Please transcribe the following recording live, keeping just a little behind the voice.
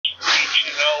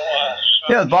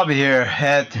Yeah, Bobby here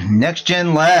at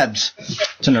Next-Gen Labs.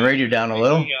 Turn the radio down a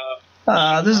little.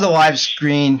 This is the live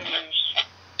screen.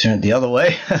 Turn it the other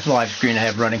way. The live screen I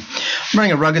have running. I'm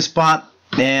running a rugged spot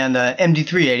and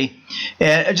MD380.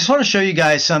 And I just want to show you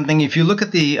guys something. If you look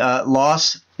at the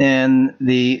loss in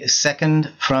the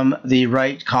second from the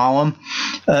right column,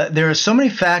 there are so many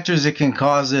factors that can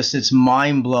cause this. It's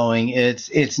mind-blowing.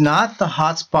 It's not the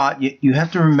hotspot. You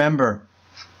have to remember,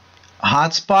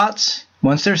 hotspots,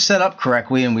 once they're set up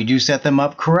correctly, and we do set them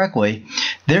up correctly,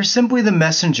 they're simply the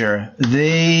messenger.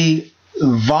 They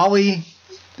volley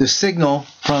the signal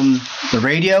from the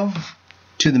radio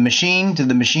to the machine, to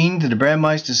the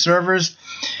Brandmeister servers,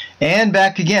 and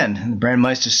back again. And the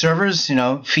Brandmeister servers,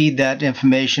 feed that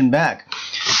information back.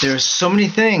 There are so many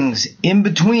things in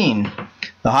between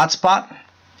the hotspot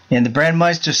and the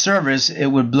Brandmeister servers. It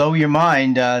would blow your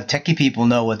mind. Techie people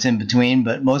know what's in between,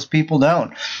 but most people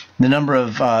don't. The number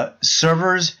of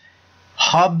servers,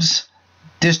 hubs,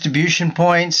 distribution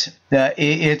points,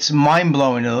 it's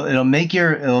mind-blowing. It'll make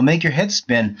your head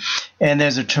spin. And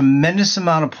there's a tremendous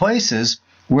amount of places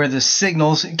where the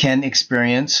signals can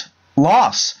experience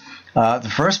loss.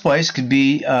 The first place could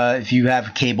be, if you have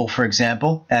a cable, for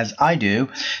example, as I do,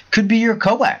 could be your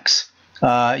coax.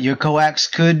 Your coax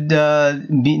could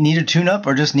need a tune-up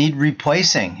or just need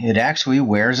replacing. It actually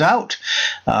wears out.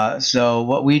 So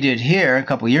what we did here a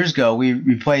couple years ago, we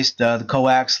replaced the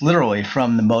coax literally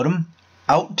from the modem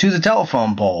out to the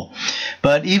telephone pole.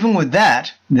 But even with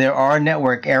that, there are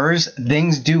network errors.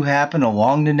 Things do happen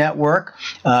along the network.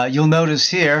 You'll notice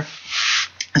here,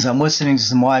 as I'm listening to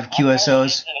some live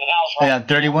QSOs, I got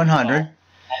 3100.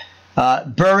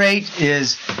 Burr rate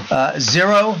is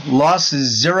 0, loss is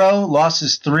 0, loss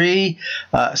is 3.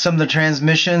 Some of the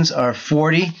transmissions are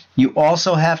 40. You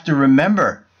also have to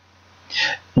remember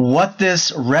what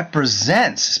this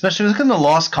represents, especially look in the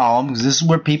loss column, because this is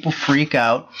where people freak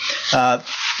out.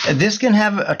 This can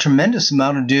have a tremendous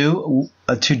amount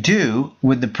to do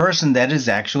with the person that is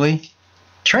actually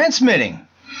transmitting.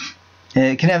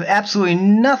 It can have absolutely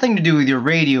nothing to do with your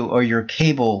radio or your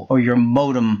cable or your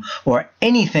modem or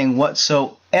anything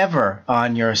whatsoever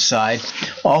on your side.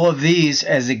 All of these,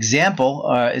 as example,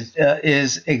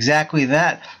 is exactly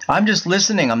that. I'm just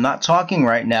listening. I'm not talking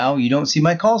right now. You don't see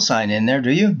my call sign in there,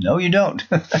 do you? No, you don't.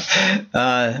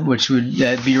 Which would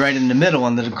be right in the middle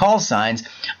under the call signs.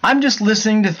 I'm just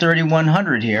listening to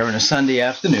 3100 here on a Sunday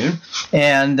afternoon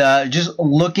and just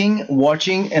looking,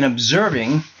 watching, and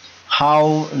observing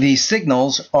how the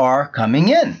signals are coming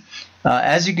in.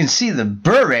 As you can see, the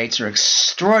burr rates are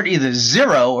either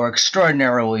 0 or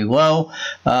extraordinarily low,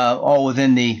 all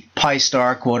within the pi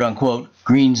star, quote-unquote,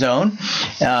 green zone.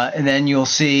 And then you'll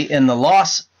see in the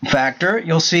loss factor,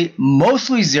 you'll see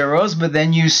mostly zeros, but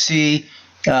then you see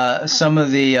some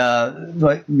of the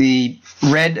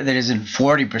red that is in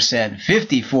 40%,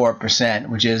 54%,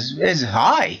 which is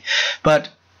high. But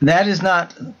that is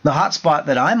not the hotspot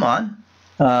that I'm on.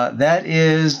 That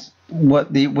is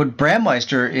what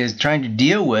Brandmeister is trying to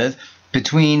deal with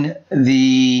between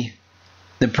the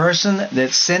person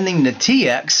that's sending the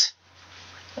TX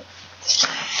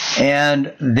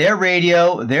and their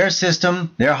radio, their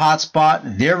system, their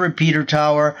hotspot, their repeater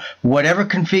tower, whatever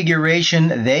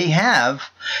configuration they have,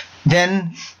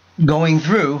 then going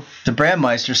through the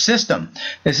Brandmeister system.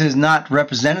 This is not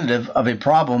representative of a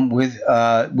problem with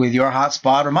your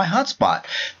hotspot or my hotspot.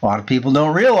 A lot of people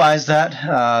don't realize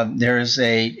that. There's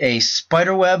a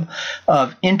spider web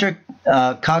of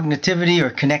interconnectivity or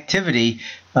connectivity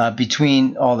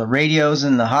between all the radios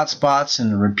and the hotspots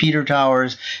and the repeater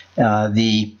towers,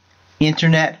 the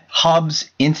internet hubs,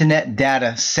 internet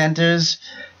data centers,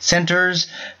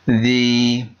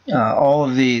 all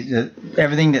of the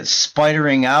everything that's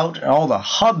spidering out, all the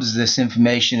hubs this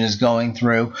information is going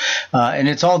through, and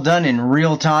it's all done in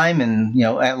real time and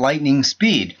at lightning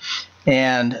speed,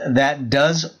 and that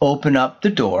does open up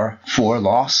the door for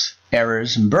loss,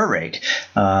 errors, and burr rate,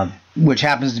 which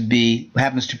happens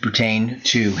to pertain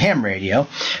to ham radio,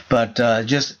 but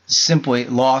just simply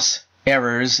loss,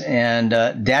 errors, and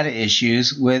data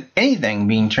issues with anything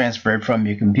being transferred from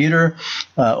your computer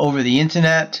over the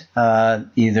internet,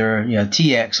 either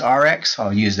TX, RX.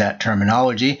 I'll use that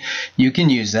terminology. You can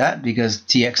use that because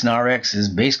TX and RX is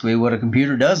basically what a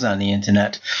computer does on the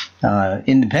internet,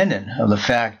 independent of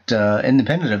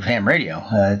ham radio.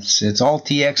 It's all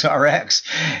TX, RX,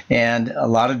 and a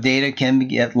lot of data can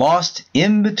get lost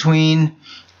in between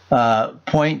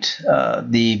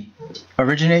the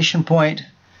origination point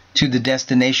to the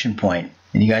destination point.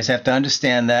 And you guys have to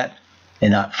understand that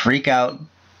and not freak out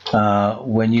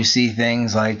when you see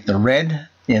things like the red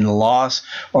in loss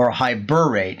or high burr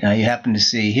rate. Now you happen to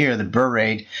see here the burr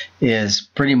rate is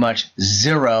pretty much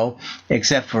 0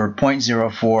 except for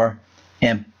 0.04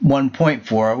 and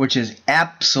 1.4, which is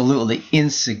absolutely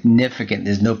insignificant.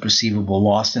 There's no perceivable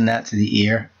loss in that to the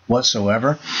ear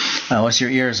whatsoever, unless your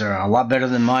ears are a lot better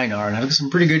than mine are, and I've got some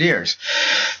pretty good ears.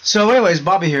 So anyways,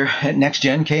 Bobby here at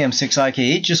nex-gen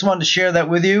KM6IK8. Just wanted to share that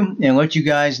with you and let you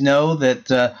guys know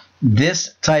that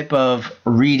this type of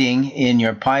reading in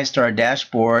your Pi-Star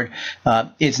dashboard,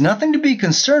 it's nothing to be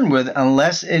concerned with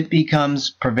unless it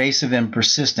becomes pervasive and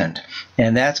persistent,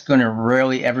 and that's going to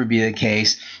rarely ever be the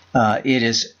case. It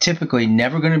is typically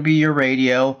never going to be your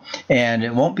radio, and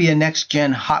it won't be a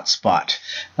next-gen hotspot,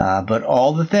 but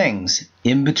all the things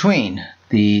in between,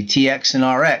 the TX and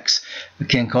RX,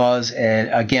 can cause,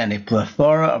 again, a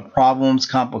plethora of problems,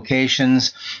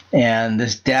 complications, and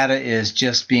this data is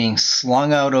just being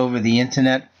slung out over the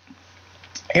internet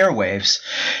airwaves,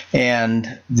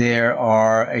 and there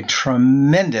are a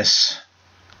tremendous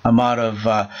amount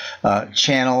of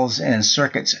channels and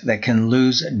circuits that can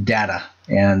lose data.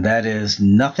 And that is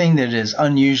nothing that is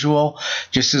unusual,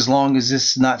 just as long as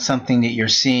this is not something that you're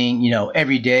seeing,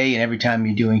 every day and every time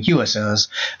you're doing QSOs,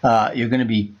 you're going to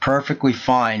be perfectly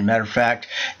fine. Matter of fact,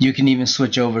 you can even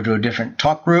switch over to a different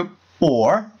talk group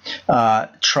or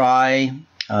try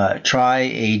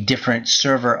a different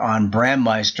server on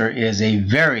Brandmeister. Is a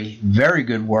very, very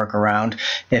good workaround.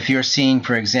 If you're seeing,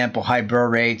 for example, high burr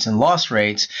rates and loss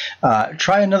rates,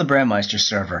 try another Brandmeister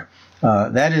server.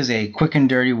 That is a quick and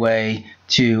dirty way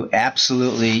to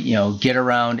absolutely, get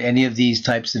around any of these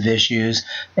types of issues.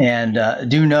 And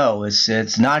do know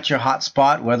it's not your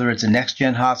hotspot, whether it's a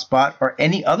next-gen hotspot or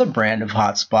any other brand of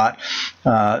hotspot.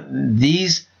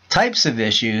 These types of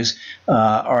issues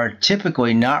are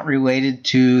typically not related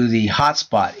to the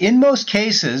hotspot. In most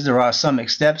cases, there are some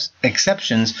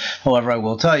exceptions. However, I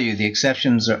will tell you the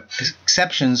exceptions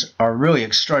are really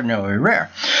extraordinarily rare.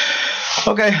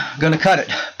 Okay, gonna cut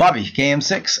it. Bobby,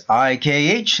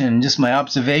 KM6IKH, and just my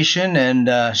observation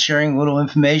and sharing a little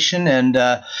information and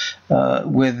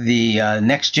with the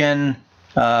next-gen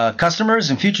customers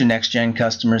and future next-gen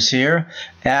customers here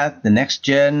at the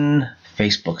next-gen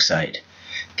Facebook site.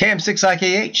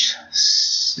 KM6IKH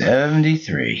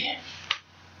 73.